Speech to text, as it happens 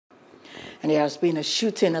And there has been a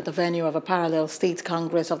shooting at the venue of a parallel state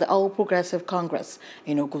congress of the All Progressive Congress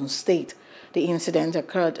in Ogun State. The incident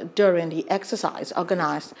occurred during the exercise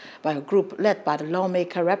organized by a group led by the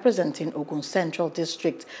lawmaker representing Ogun Central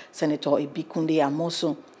District, Senator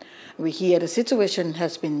A.P.C. We hear the situation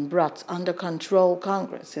has been brought under control.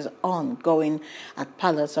 Congress is ongoing at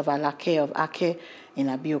Palace of Alake of Ake in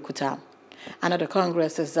Abeokuta. Another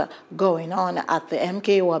Congress is going on at the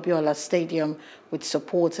MKO Abiola Stadium with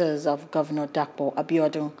supporters of Governor Dakpo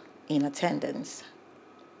Abiodun in attendance.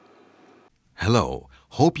 Hello,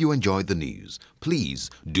 hope you enjoyed the news. Please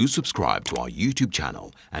do subscribe to our YouTube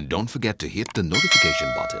channel and don't forget to hit the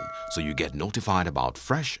notification button so you get notified about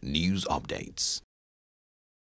fresh news updates.